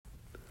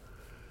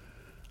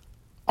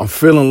I'm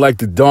feeling like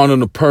the dawn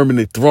on a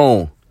permanent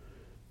throne.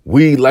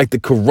 Weed like the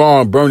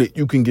Quran, burn it,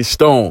 you can get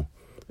stoned.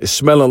 It's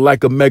smelling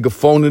like a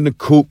megaphone in the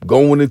coupe,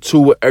 going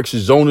into an extra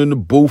zone in the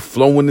booth,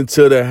 flowing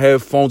into the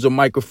headphones, a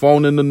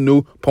microphone in the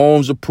new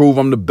poems to prove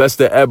I'm the best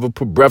that ever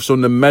put breaths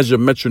on the measure,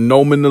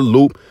 metronome in the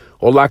loop.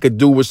 All I could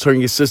do was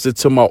turn your sister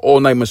to my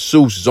all-night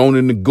masseuse,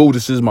 zoning the goo.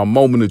 This is my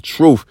moment of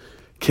truth.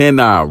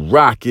 Can I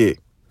rock it?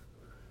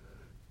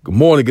 Good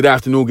morning, good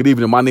afternoon, good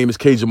evening. My name is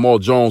K. Jamal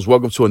Jones.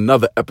 Welcome to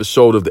another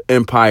episode of The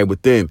Empire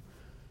Within.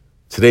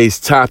 Today's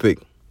topic,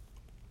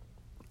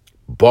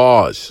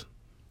 bars.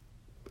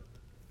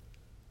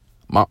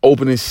 My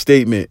opening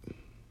statement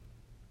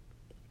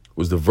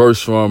was the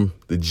verse from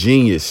the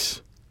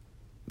genius,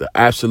 the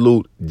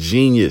absolute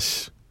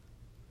genius,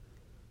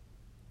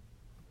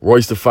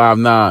 Royce da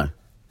 5'9",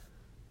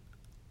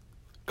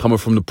 coming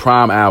from the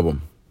Prime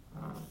album.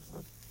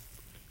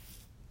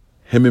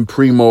 Him and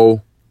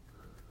Primo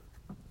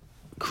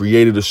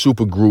created a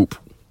super group,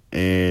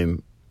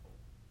 and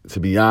to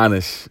be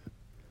honest,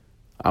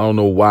 I don't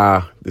know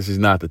why this is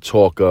not the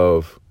talk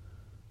of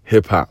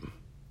hip hop.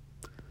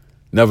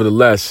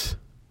 Nevertheless,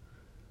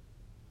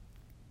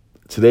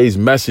 today's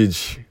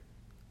message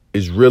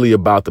is really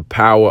about the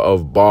power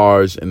of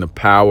bars and the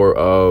power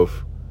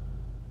of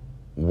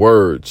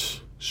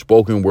words,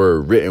 spoken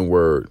word, written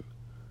word,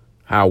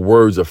 how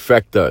words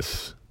affect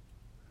us,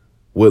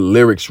 what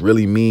lyrics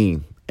really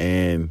mean,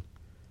 and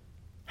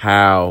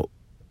how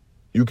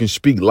you can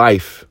speak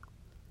life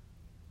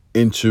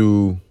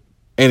into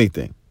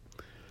anything.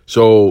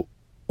 So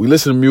we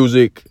listen to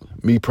music.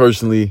 Me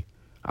personally,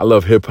 I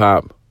love hip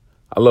hop.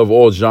 I love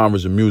all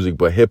genres of music,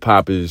 but hip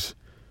hop is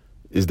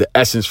the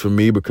essence for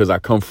me because I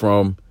come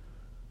from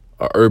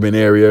an urban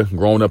area,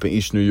 growing up in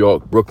East New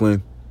York,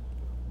 Brooklyn,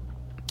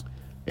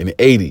 in the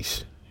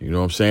 80s. You know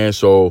what I'm saying?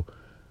 So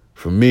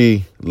for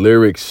me,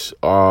 lyrics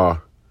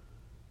are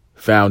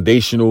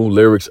foundational.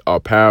 Lyrics are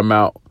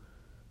paramount.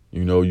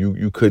 You know,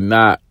 you could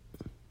not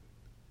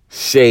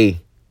say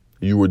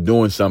you were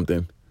doing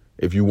something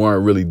if you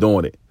weren't really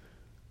doing it.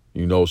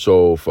 You know,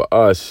 so for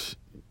us,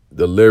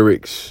 the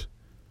lyrics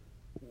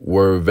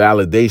were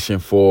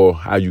validation for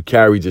how you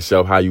carried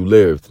yourself, how you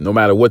lived, no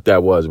matter what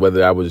that was, whether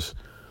that was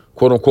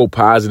quote unquote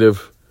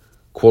positive,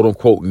 quote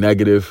unquote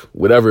negative,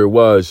 whatever it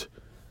was,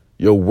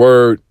 your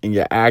word and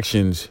your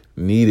actions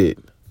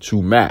needed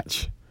to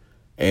match.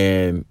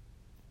 And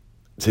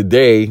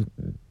today,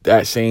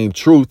 that same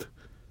truth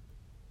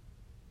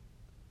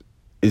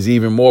is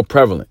even more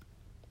prevalent.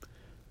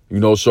 You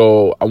know,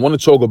 so I want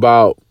to talk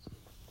about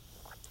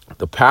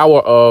the power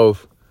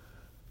of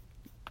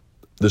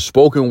the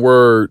spoken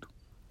word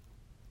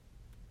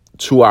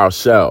to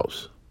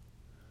ourselves.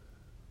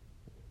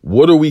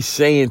 What are we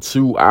saying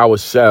to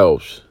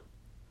ourselves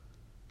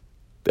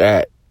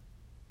that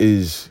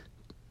is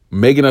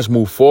making us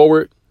move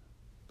forward,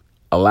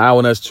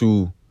 allowing us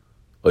to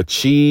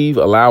achieve,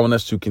 allowing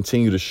us to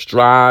continue to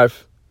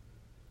strive,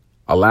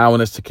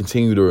 allowing us to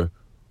continue to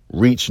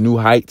reach new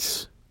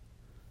heights?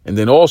 And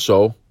then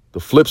also, the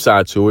flip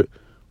side to it,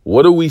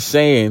 what are we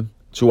saying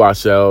to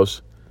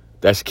ourselves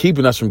that's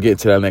keeping us from getting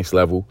to that next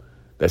level,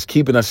 that's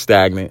keeping us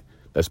stagnant,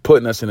 that's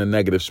putting us in a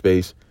negative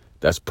space,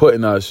 that's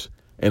putting us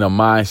in a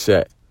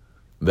mindset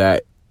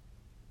that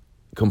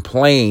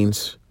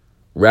complains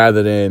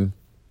rather than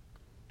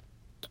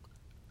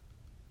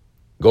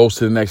goes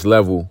to the next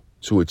level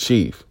to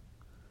achieve?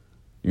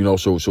 You know,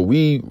 so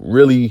we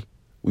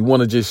want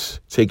to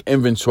just take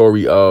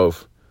inventory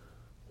of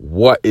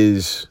what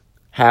is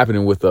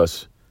happening with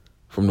us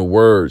from the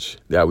words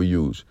that we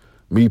use.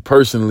 Me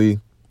personally,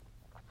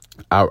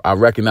 I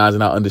recognize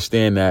and I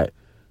understand that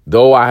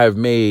though I have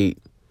made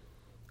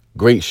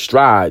great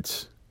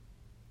strides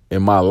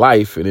in my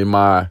life and in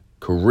my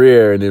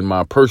career and in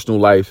my personal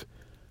life,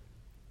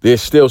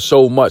 there's still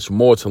so much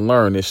more to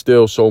learn. There's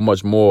still so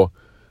much more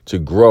to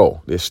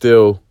grow. There's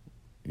still,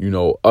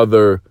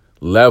 other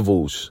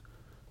levels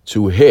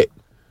to hit.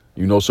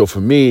 So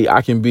for me,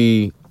 I can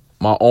be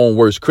my own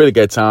worst critic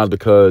at times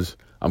because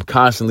I'm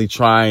constantly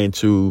trying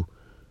to,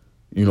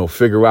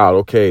 figure out,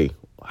 okay,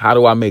 how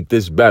do I make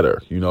this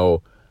better?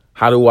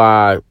 How do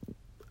I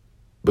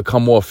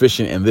become more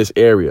efficient in this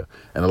area?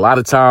 And a lot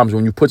of times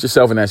when you put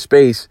yourself in that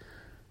space,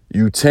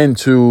 you tend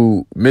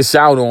to miss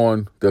out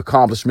on the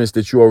accomplishments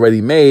that you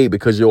already made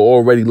because you're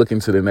already looking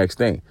to the next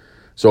thing.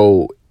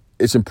 So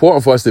it's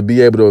important for us to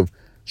be able to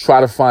try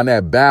to find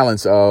that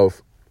balance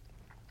of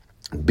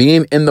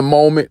being in the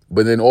moment,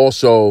 but then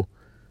also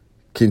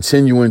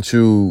continuing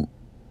to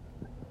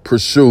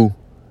pursue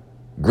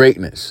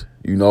greatness,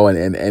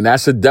 and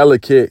that's a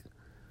delicate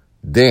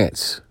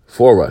dance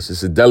for us.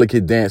 It's a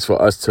delicate dance for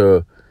us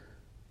to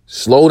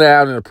slow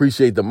down and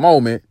appreciate the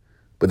moment,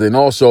 but then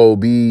also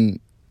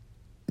be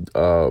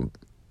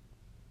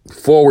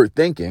forward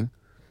thinking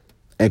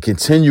and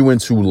continuing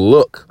to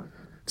look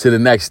to the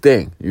next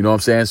thing. You know what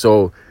I'm saying?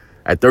 So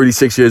at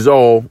 36 years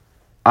old,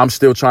 I'm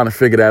still trying to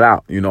figure that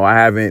out. I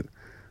haven't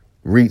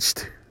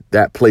reached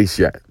that place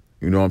yet.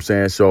 You know what I'm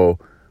saying? So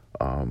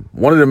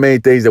one of the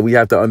main things that we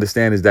have to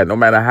understand is that no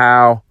matter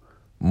how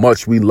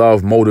much we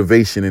love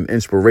motivation and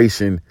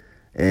inspiration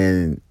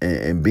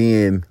and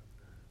being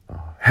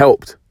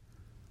helped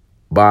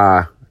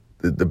by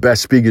the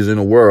best speakers in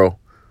the world,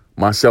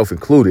 myself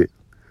included,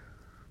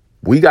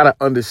 we got to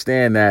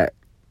understand that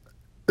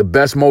the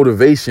best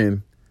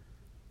motivation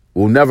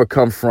will never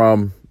come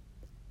from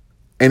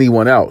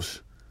anyone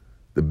else.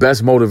 The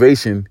best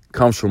motivation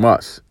comes from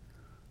us.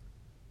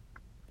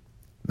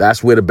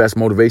 That's where the best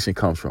motivation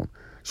comes from.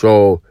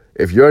 So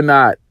if you're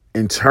not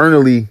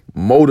internally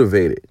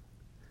motivated,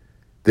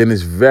 then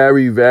it's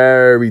very,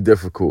 very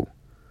difficult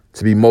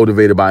to be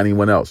motivated by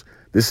anyone else.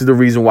 This is the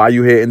reason why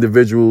you hear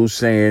individuals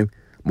saying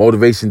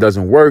motivation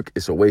doesn't work.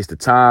 It's a waste of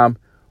time.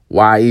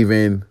 Why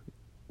even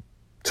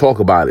talk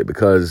about it?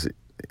 Because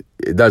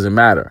it doesn't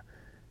matter.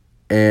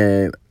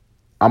 And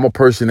I'm a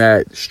person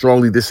that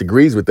strongly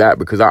disagrees with that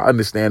because I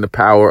understand the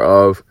power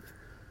of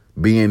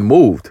being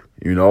moved.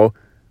 You know,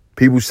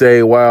 people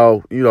say,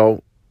 well, you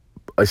know,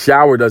 a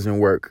shower doesn't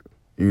work.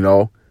 You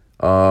know,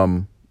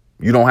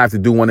 you don't have to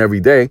do one every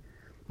day.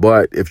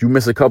 But if you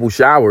miss a couple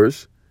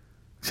showers,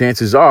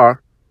 chances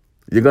are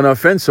you're going to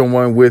offend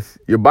someone with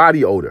your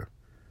body odor.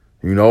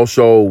 You know,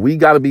 so we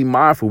got to be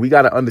mindful. We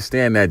got to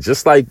understand that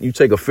just like you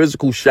take a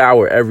physical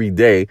shower every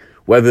day,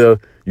 whether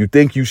you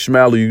think you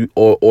smell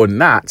or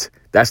not,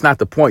 that's not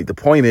the point. The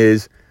point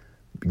is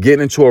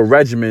getting into a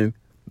regimen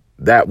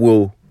that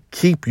will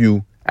keep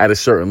you at a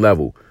certain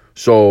level.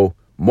 So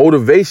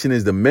motivation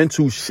is the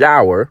mental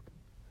shower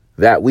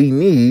that we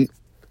need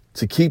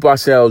to keep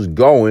ourselves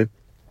going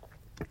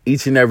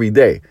each and every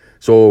day.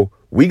 So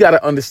we got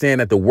to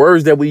understand that the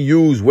words that we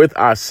use with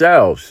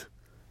ourselves,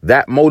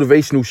 that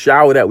motivational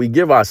shower that we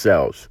give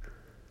ourselves,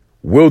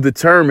 will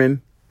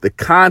determine the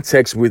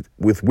context with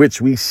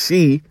which we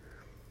see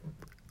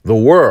the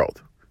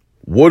world.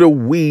 What are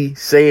we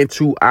saying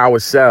to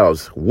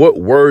ourselves? What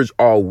words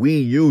are we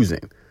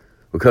using?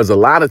 Because a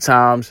lot of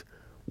times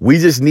we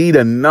just need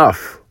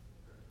enough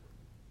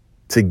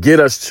to get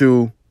us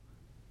to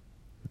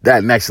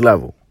that next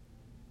level.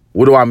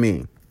 What do I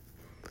mean?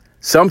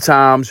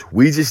 Sometimes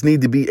we just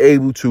need to be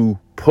able to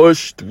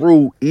push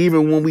through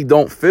even when we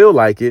don't feel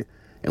like it.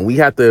 And we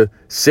have to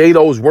say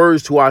those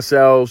words to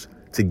ourselves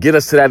to get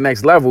us to that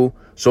next level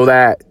so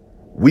that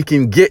we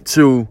can get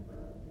to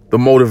the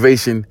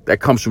motivation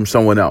that comes from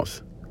someone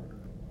else.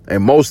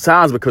 And most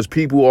times, because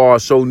people are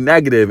so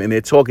negative and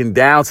they're talking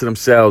down to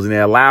themselves and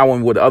they're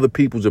allowing what other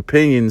people's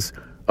opinions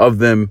of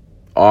them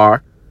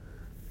are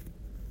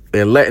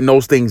and letting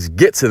those things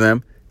get to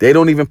them, they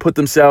don't even put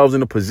themselves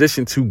in a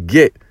position to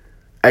get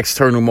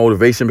external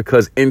motivation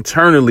because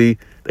internally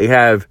they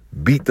have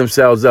beat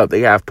themselves up.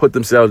 They have put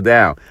themselves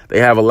down. They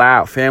have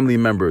allowed family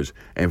members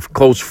and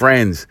close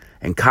friends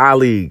and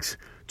colleagues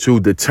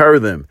to deter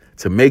them,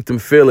 to make them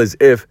feel as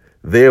if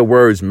their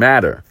words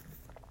matter.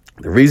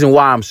 The reason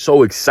why I'm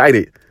so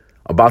excited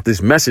about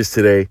this message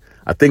today,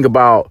 I think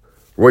about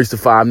Royce da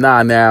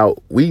 5'9". Now,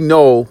 we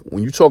know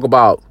when you talk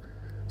about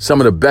some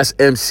of the best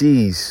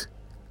MCs,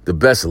 the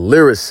best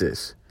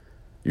lyricists,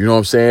 you know what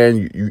I'm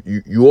saying?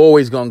 You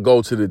always gonna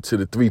go to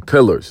the three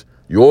pillars.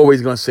 You're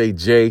always gonna say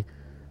Jay.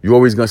 You're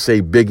always gonna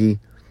say Biggie.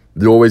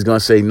 You're always gonna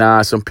say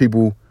Nas. Some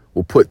people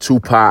will put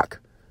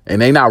Tupac,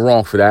 and they not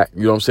wrong for that.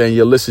 You know what I'm saying?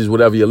 Your list is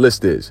whatever your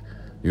list is.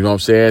 You know what I'm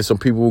saying? Some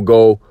people will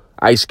go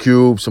Ice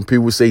Cube. Some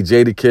people will say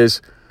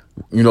Jadakiss.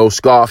 You know,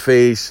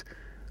 Scarface,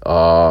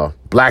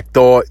 Black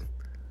Thought.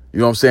 You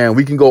know what I'm saying?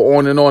 We can go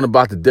on and on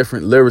about the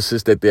different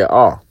lyricists that there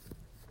are.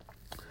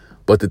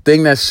 But the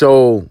thing that's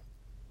so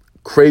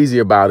crazy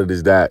about it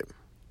is that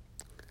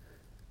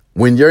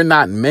when you're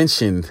not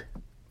mentioned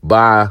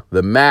by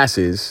the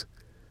masses,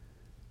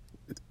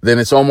 then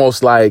it's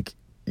almost like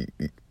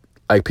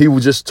people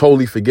just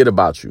totally forget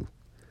about you.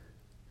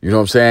 You know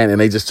what I'm saying?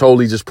 And they just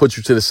totally just put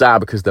you to the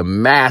side because the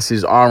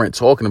masses aren't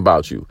talking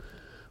about you.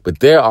 But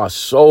there are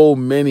so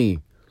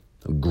many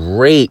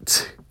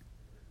great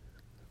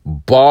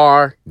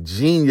bar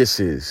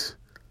geniuses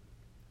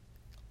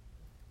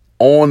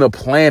on the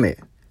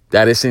planet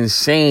that it's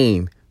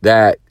insane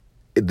that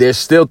there's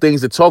still things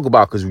to talk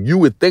about, because you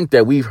would think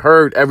that we've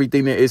heard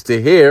everything there is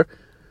to hear,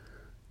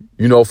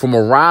 you know, from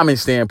a rhyming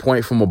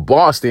standpoint, from a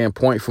bar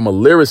standpoint, from a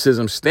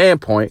lyricism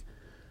standpoint.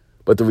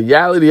 But the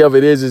reality of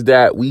it is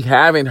that we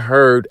haven't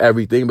heard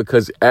everything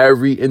because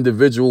every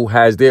individual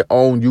has their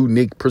own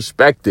unique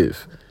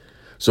perspective.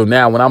 So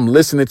now when I'm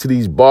listening to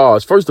these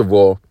bars, first of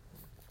all,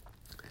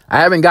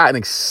 I haven't gotten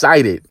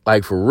excited,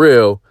 like for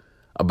real,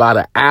 about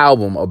an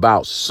album,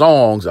 about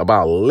songs,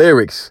 about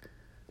lyrics,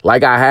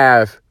 like I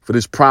have for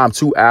this Prime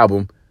 2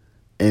 album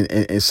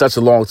in such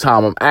a long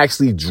time. I'm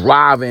actually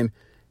driving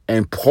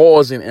and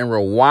pausing and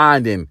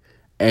rewinding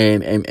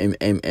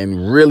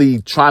and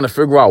really trying to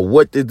figure out,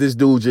 what did this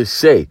dude just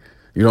say?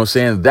 You know what I'm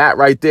saying? That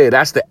right there,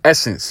 that's the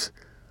essence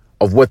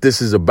of what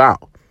this is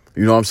about.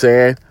 You know what I'm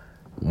saying?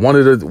 One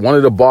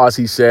of the bars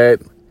he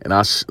said, and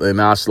I'll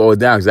slow it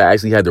down because I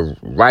actually had to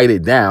write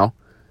it down.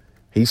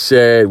 He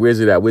said, where's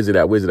it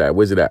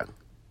at?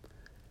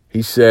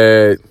 He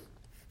said,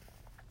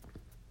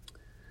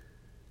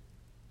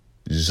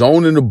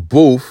 zone in the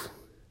booth,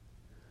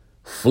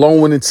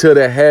 flowing into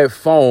the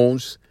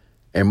headphones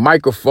and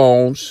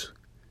microphones,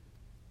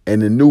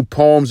 and the new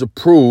poems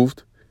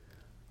approved.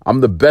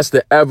 I'm the best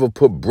to ever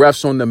put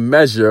breaths on the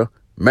measure,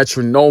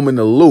 metronome in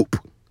the loop.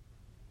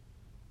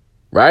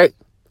 Right?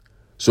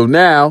 So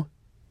now,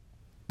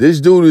 this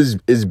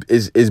dude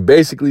is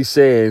basically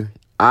saying,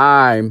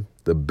 I'm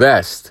the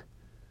best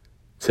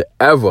to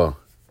ever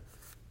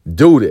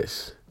do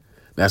this.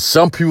 Now,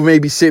 some people may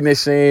be sitting there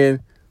saying,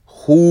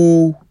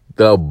 who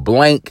the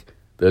blank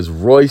does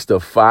Royce the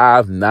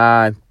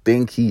 5'9"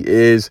 think he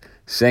is,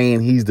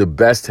 saying he's the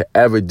best to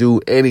ever do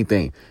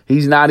anything?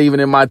 He's not even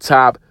in my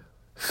top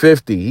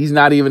 50. He's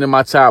not even in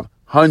my top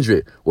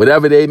 100,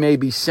 whatever they may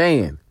be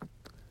saying.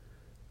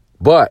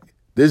 But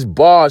this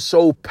bar is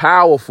so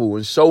powerful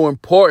and so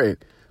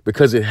important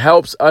because it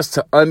helps us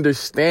to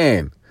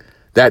understand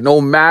that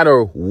no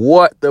matter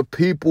what the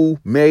people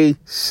may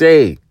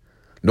say,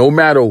 no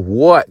matter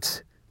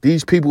what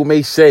these people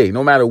may say,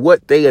 no matter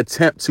what they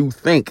attempt to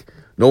think,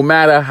 no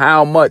matter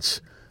how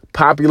much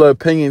popular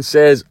opinion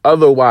says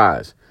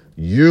otherwise,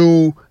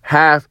 you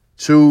have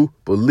to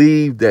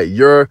believe that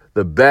you're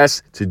the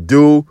best to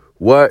do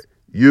what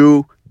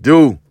you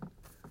do.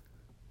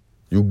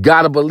 You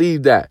got to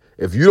believe that.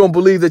 If you don't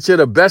believe that you're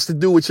the best to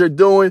do what you're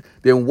doing,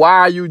 then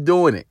why are you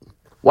doing it?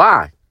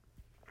 Why?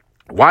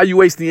 Why are you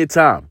wasting your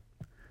time?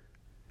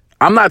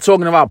 I'm not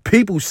talking about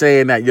people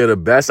saying that you're the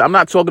best. I'm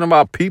not talking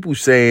about people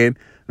saying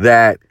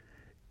that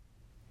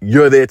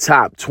you're their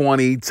top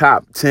 20,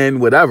 top 10,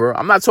 whatever.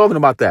 I'm not talking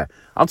about that.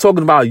 I'm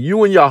talking about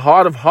you in your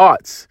heart of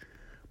hearts.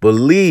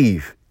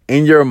 Believe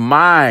in your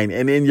mind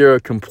and in your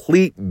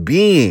complete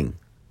being,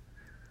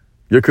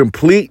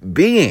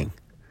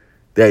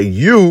 that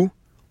you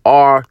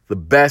are the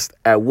best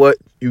at what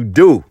you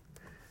do.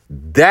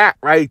 That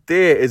right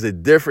there is a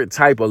different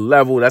type of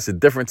level. That's a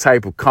different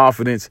type of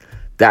confidence.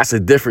 That's a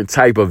different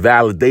type of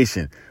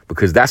validation,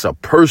 because that's a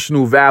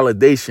personal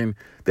validation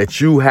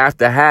that you have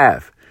to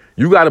have.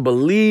 You got to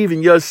believe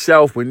in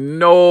yourself when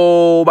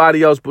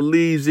nobody else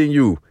believes in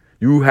you.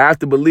 You have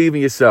to believe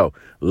in yourself.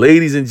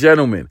 Ladies and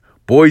gentlemen,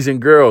 boys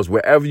and girls,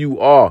 wherever you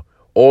are,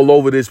 all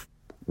over this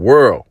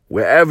world,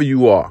 wherever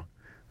you are,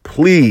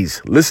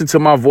 please listen to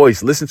my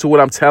voice. Listen to what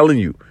I'm telling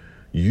you.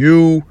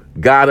 You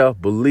gotta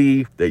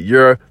believe that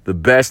you're the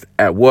best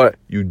at what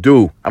you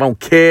do. I don't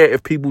care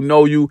if people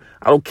know you.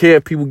 I don't care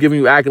if people giving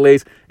you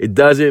accolades. It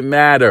doesn't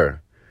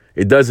matter.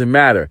 It doesn't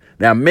matter.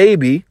 Now,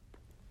 maybe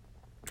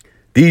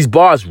these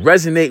bars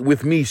resonate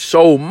with me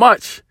so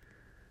much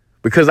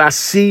because I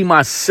see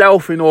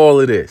myself in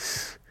all of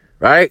this,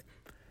 right?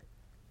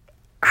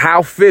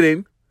 How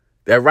fitting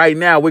that right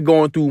now we're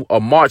going through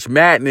a March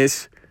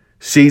Madness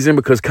season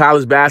because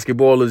college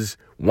basketball is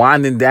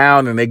winding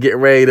down and they're getting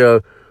ready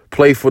to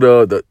play for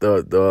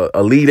the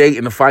Elite Eight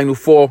and the Final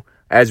Four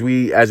as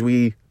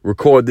we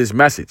record this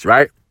message,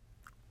 right?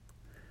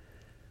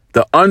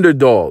 The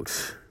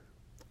underdogs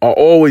are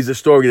always a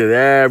story that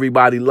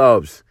everybody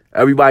loves.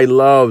 Everybody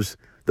loves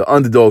the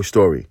underdog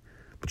story.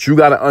 But you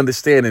got to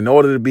understand, in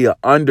order to be an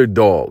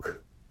underdog,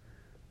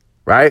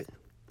 right,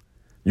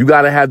 you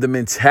got to have the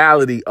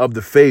mentality of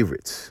the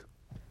favorites.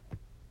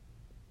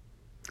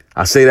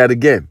 I'll say that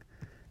again.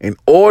 In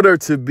order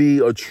to be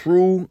a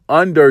true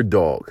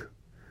underdog,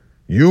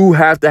 you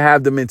have to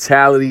have the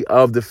mentality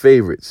of the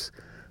favorites.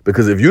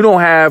 Because if you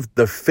don't have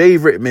the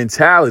favorite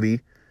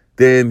mentality,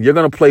 then you're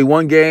going to play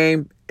one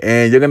game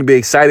and you're going to be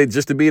excited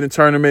just to be in the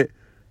tournament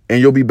and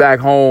you'll be back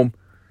home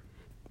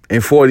in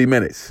 40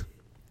 minutes.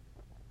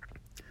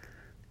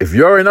 If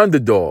you're an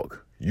underdog,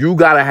 you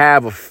got to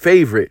have a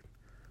favorite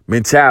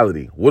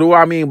mentality. What do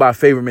I mean by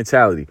favorite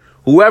mentality?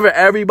 Whoever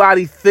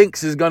everybody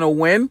thinks is going to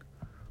win,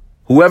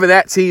 whoever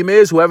that team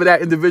is, whoever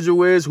that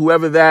individual is,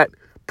 whoever that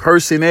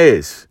person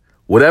is,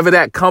 whatever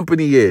that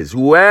company is,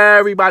 who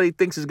everybody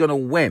thinks is going to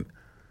win,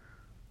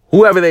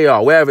 whoever they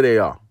are, wherever they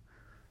are,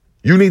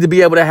 you need to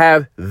be able to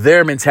have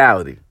their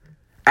mentality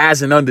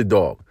as an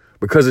underdog,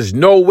 because there's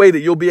no way that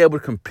you'll be able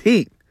to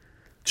compete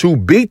to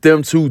beat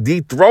them, to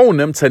dethrone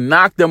them, to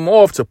knock them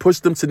off, to push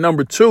them to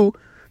number 2,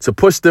 to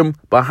push them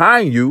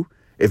behind you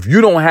if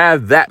you don't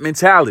have that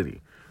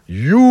mentality.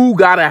 You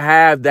got to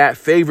have that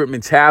favorite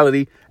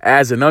mentality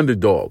as an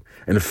underdog.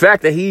 And the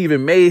fact that he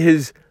even made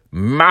his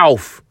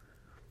mouth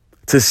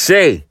to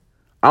say,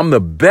 I'm the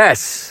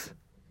best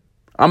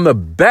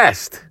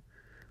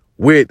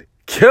with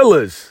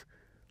killers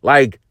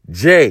like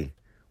Jay,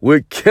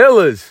 with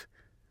killers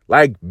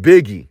like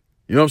Biggie,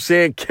 you know what I'm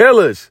saying?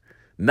 Killers,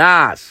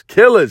 Nas,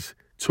 killers,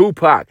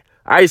 Tupac,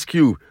 Ice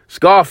Cube,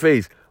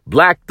 Scarface,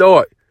 Black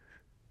Thought,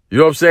 you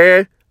know what I'm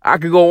saying? I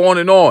could go on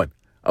and on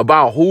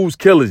about who's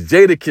killers,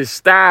 Jadakiss,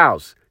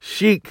 Styles,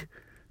 Chic,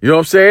 you know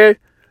what I'm saying?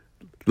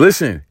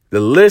 Listen, the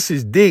list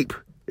is deep.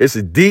 It's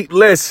a deep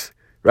list,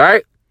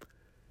 right?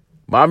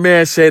 My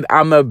man said,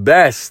 I'm the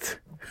best.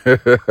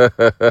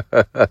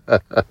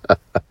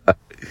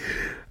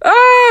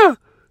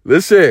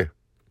 Listen,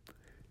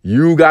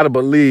 you got to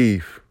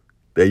believe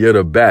that you're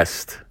the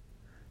best.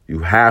 You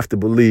have to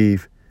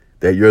believe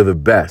that you're the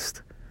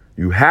best.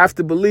 You have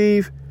to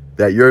believe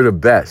that you're the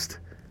best.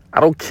 I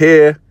don't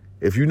care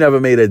if you never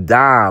made a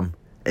dime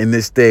in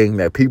this thing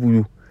that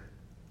people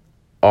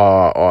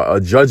are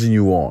judging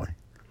you on.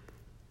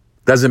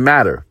 Doesn't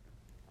matter.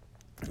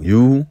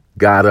 You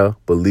gotta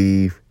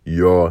believe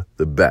you're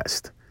the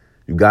best.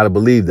 You gotta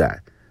believe that.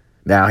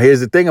 Now, here's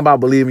the thing about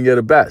believing you're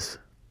the best.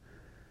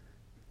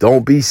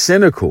 Don't be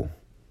cynical.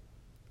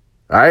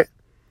 All right?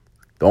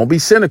 Don't be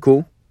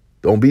cynical.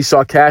 Don't be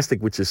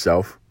sarcastic with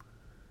yourself.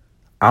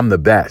 I'm the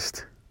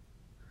best.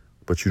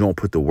 But you don't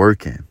put the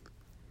work in.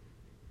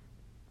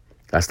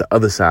 That's the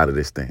other side of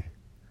this thing.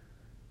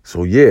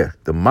 So yeah,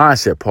 the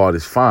mindset part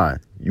is fine.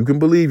 You can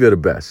believe you're the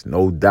best,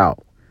 no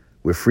doubt.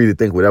 We're free to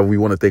think whatever we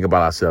want to think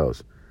about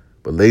ourselves.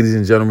 But ladies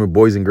and gentlemen,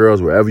 boys and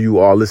girls, wherever you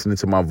are listening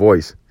to my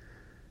voice,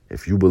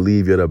 if you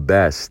believe you're the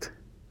best,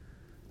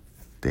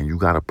 then you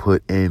got to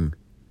put in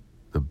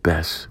the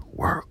best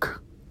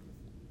work.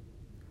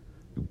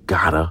 You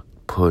got to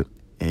put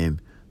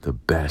in the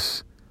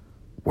best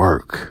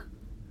work.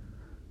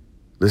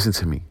 Listen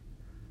to me.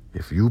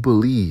 If you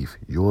believe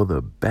you're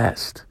the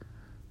best,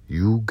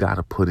 you got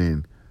to put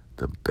in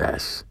the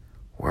best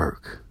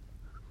work.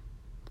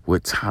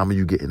 What time are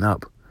you getting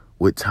up?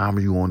 What time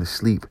are you going to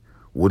sleep?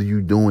 What are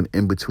you doing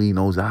in between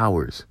those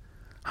hours?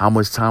 How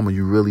much time are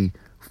you really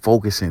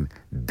focusing,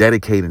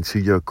 dedicating to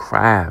your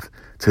craft,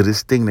 to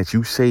this thing that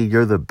you say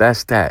you're the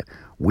best at?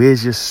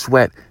 Where's your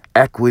sweat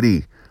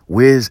equity?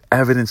 Where's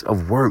evidence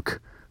of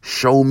work?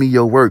 Show me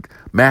your work.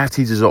 Math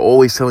teachers are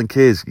always telling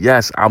kids,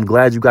 yes, I'm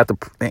glad you got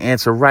the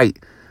answer right,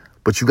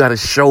 but you got to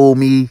show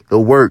me the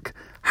work.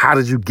 How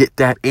did you get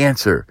that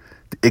answer?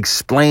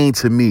 Explain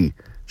to me.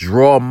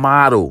 Draw a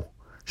model.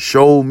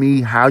 Show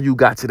me how you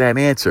got to that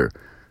answer.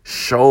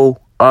 Show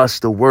us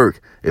the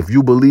work. If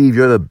you believe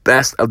you're the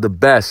best of the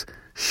best,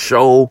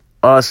 show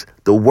us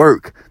the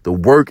work. The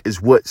work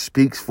is what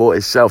speaks for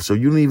itself. So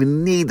you don't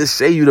even need to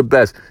say you're the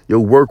best. Your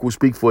work will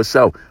speak for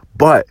itself.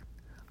 But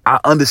I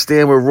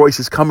understand where Royce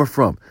is coming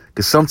from,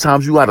 because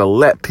sometimes you got to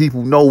let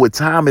people know what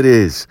time it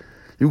is.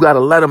 You got to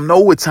let them know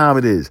what time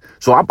it is.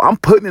 So I'm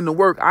putting in the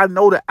work. I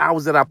know the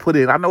hours that I put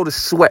in. I know the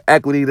sweat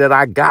equity that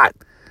I got.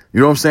 You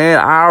know what I'm saying?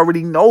 I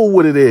already know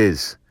what it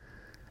is.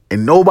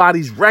 And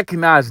nobody's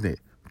recognizing it.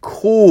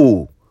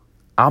 Cool.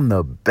 I'm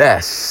the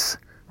best.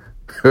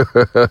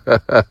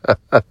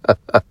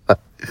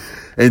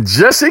 And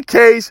just in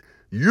case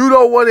you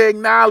don't want to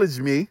acknowledge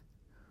me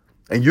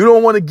and you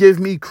don't want to give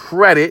me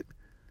credit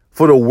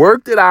for the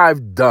work that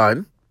I've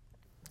done,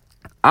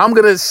 I'm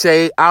going to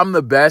say I'm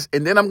the best,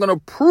 and then I'm going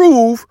to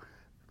prove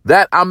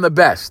that I'm the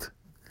best.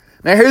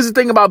 Now, here's the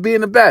thing about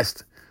being the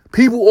best.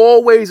 People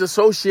always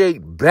associate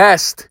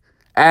best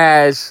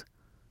as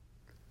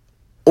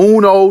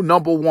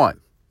number one.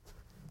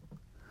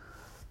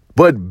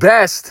 But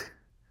best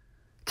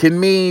can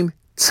mean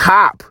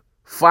top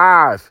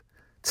 5,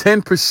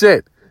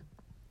 10%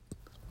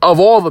 of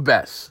all the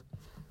best.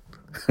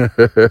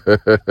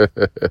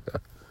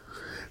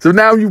 So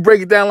now you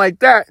break it down like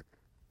that,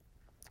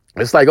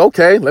 it's like,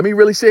 okay, let me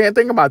really sit here and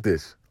think about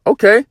this.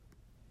 Okay.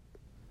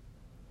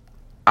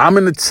 I'm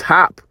in the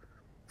top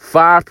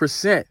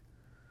 5%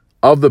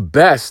 of the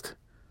best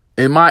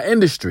in my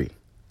industry.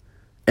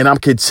 And I'm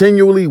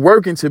continually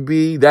working to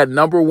be that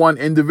number one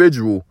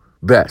individual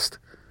best.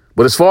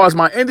 But as far as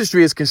my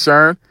industry is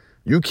concerned,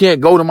 you can't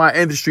go to my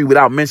industry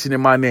without mentioning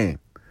my name.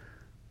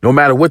 No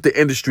matter what the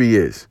industry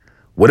is.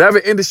 Whatever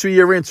industry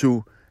you're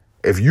into,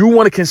 if you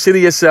want to consider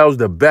yourselves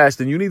the best,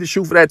 then you need to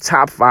shoot for that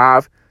top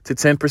 5 to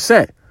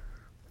 10%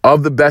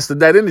 of the best of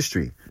that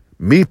industry.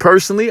 Me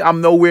personally,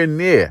 I'm nowhere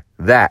near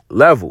that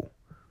level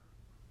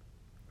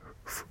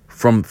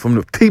from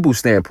the people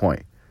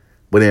standpoint.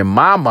 But in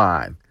my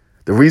mind,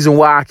 the reason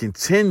why I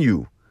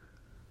continue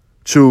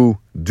to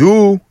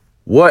do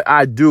what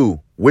I do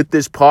with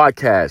this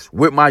podcast,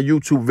 with my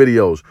YouTube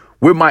videos,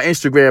 with my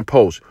Instagram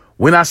posts,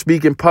 when I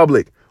speak in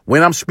public,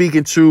 when I'm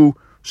speaking to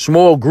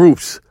small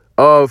groups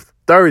of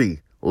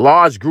 30,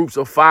 large groups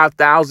of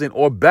 5,000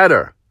 or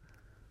better,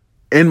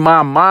 in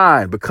my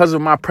mind, because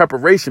of my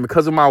preparation,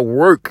 because of my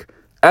work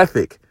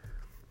ethic,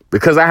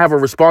 because I have a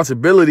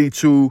responsibility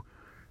to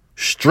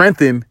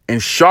strengthen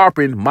and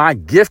sharpen my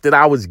gift that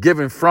I was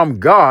given from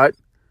God,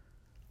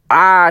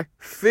 I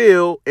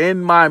feel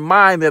in my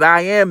mind that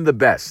I am the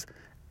best,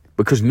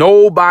 because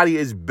nobody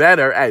is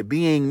better at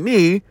being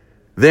me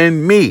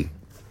than me.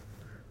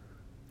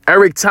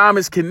 Eric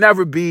Thomas can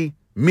never be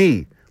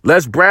me.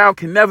 Les Brown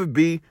can never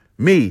be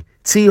me.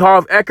 T.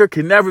 Harv Eker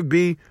can never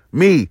be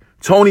me.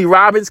 Tony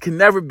Robbins can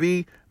never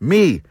be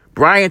me.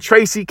 Brian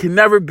Tracy can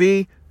never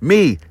be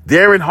me.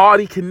 Darren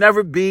Hardy can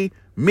never be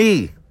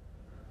me.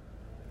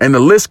 And the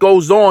list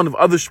goes on of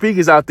other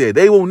speakers out there.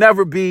 They will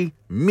never be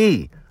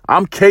me.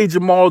 I'm K.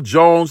 Jamal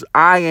Jones.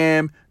 I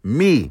am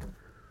me.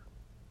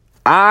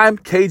 I'm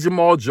K.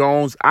 Jamal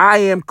Jones. I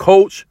am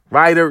coach,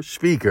 writer,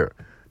 speaker.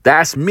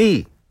 That's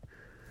me.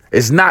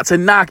 It's not to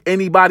knock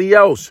anybody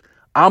else.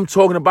 I'm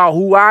talking about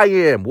who I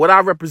am, what I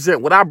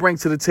represent, what I bring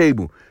to the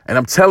table. And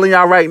I'm telling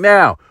y'all right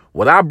now,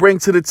 what I bring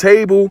to the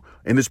table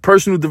in this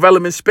personal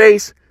development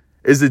space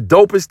is the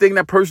dopest thing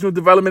that personal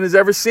development has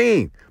ever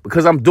seen,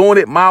 because I'm doing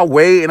it my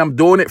way and I'm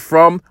doing it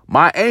from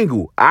my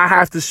angle. I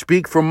have to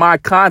speak from my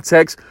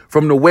context,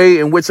 from the way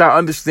in which I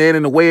understand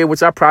and the way in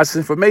which I process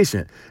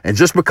information. And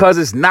just because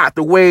it's not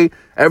the way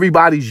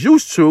everybody's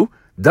used to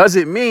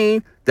doesn't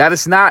mean that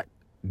it's not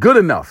good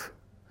enough.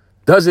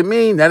 Doesn't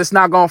mean that it's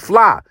not going to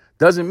fly.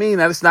 Doesn't mean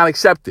that it's not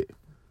accepted.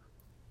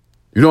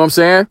 You know what I'm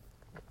saying?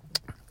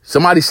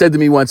 Somebody said to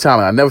me one time,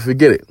 and I'll never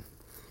forget it,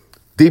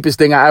 deepest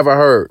thing I ever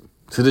heard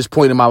to this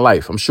point in my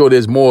life. I'm sure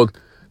there's more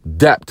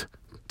depth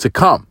to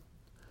come.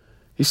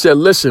 He said,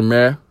 listen,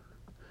 man,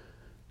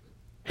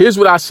 here's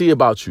what I see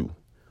about you.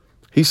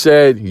 He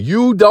said,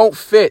 you don't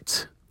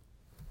fit,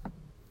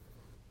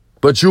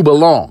 but you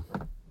belong.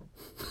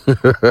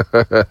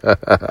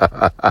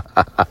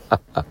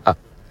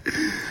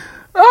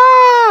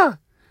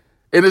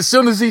 And as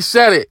soon as he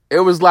said it,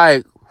 it was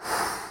like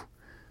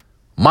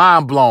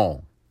mind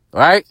blown,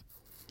 right?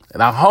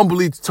 And I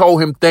humbly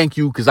told him thank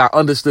you, because I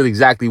understood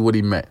exactly what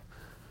he meant.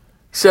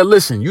 He said,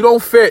 listen, you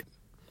don't fit,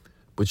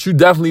 but you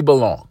definitely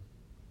belong.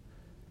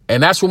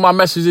 And that's what my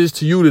message is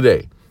to you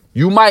today.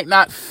 You might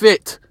not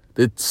fit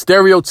the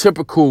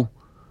stereotypical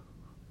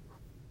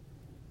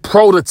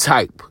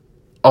prototype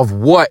of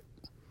what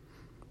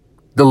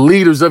the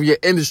leaders of your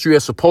industry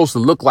are supposed to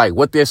look like,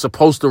 what they're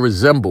supposed to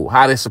resemble,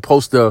 how they're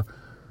supposed to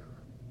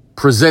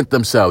present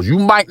themselves. You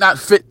might not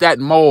fit that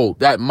mold,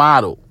 that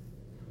model.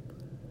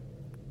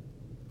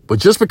 But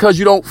just because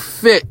you don't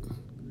fit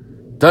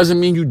doesn't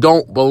mean you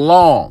don't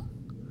belong.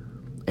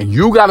 And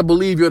you got to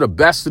believe you're the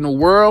best in the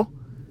world.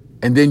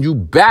 And then you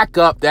back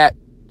up that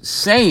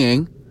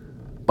saying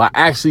by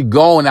actually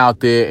going out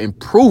there and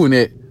proving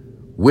it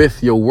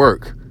with your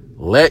work.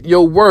 Let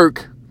your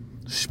work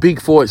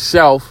speak for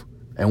itself.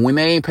 And when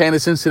they ain't paying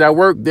attention to that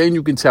work, then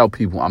you can tell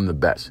people I'm the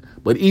best.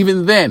 But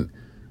even then,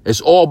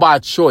 it's all by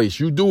choice.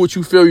 You do what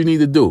you feel you need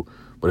to do.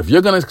 But if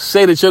you're going to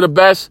say that you're the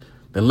best,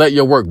 then let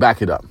your work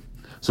back it up.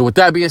 So with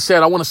that being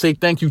said, I want to say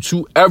thank you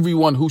to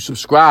everyone who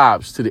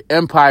subscribes to the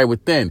Empire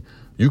Within.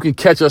 You can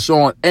catch us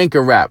on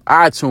Anchor App,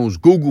 iTunes,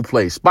 Google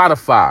Play,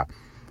 Spotify,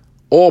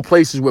 all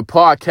places where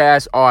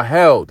podcasts are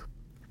held.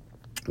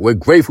 We're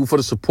grateful for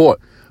the support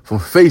from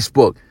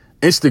Facebook,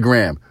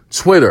 Instagram,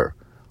 Twitter.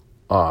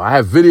 I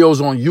have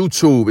videos on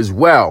YouTube as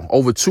well.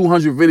 Over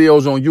 200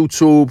 videos on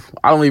YouTube.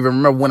 I don't even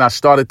remember when I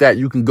started that.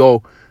 You can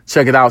go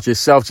check it out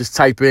yourself. Just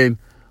type in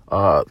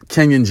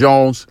Kenyon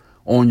Jones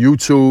on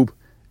YouTube,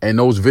 and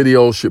those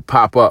videos should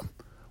pop up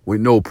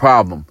with no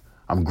problem.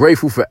 I'm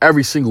grateful for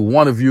every single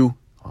one of you.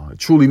 It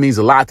truly means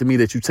a lot to me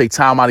that you take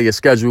time out of your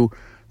schedule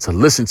to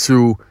listen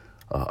to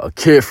a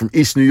kid from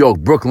East New York,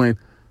 Brooklyn,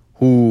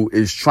 who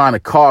is trying to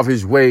carve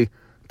his way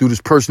through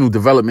this personal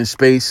development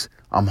space.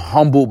 I'm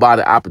humbled by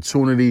the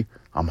opportunity.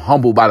 I'm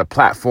humbled by the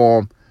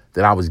platform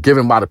that I was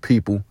given by the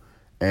people.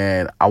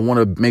 And I want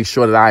to make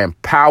sure that I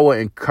empower,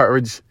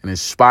 encourage, and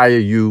inspire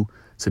you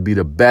to be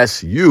the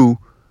best you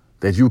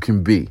that you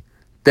can be.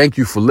 Thank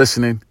you for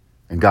listening,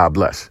 and God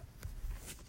bless.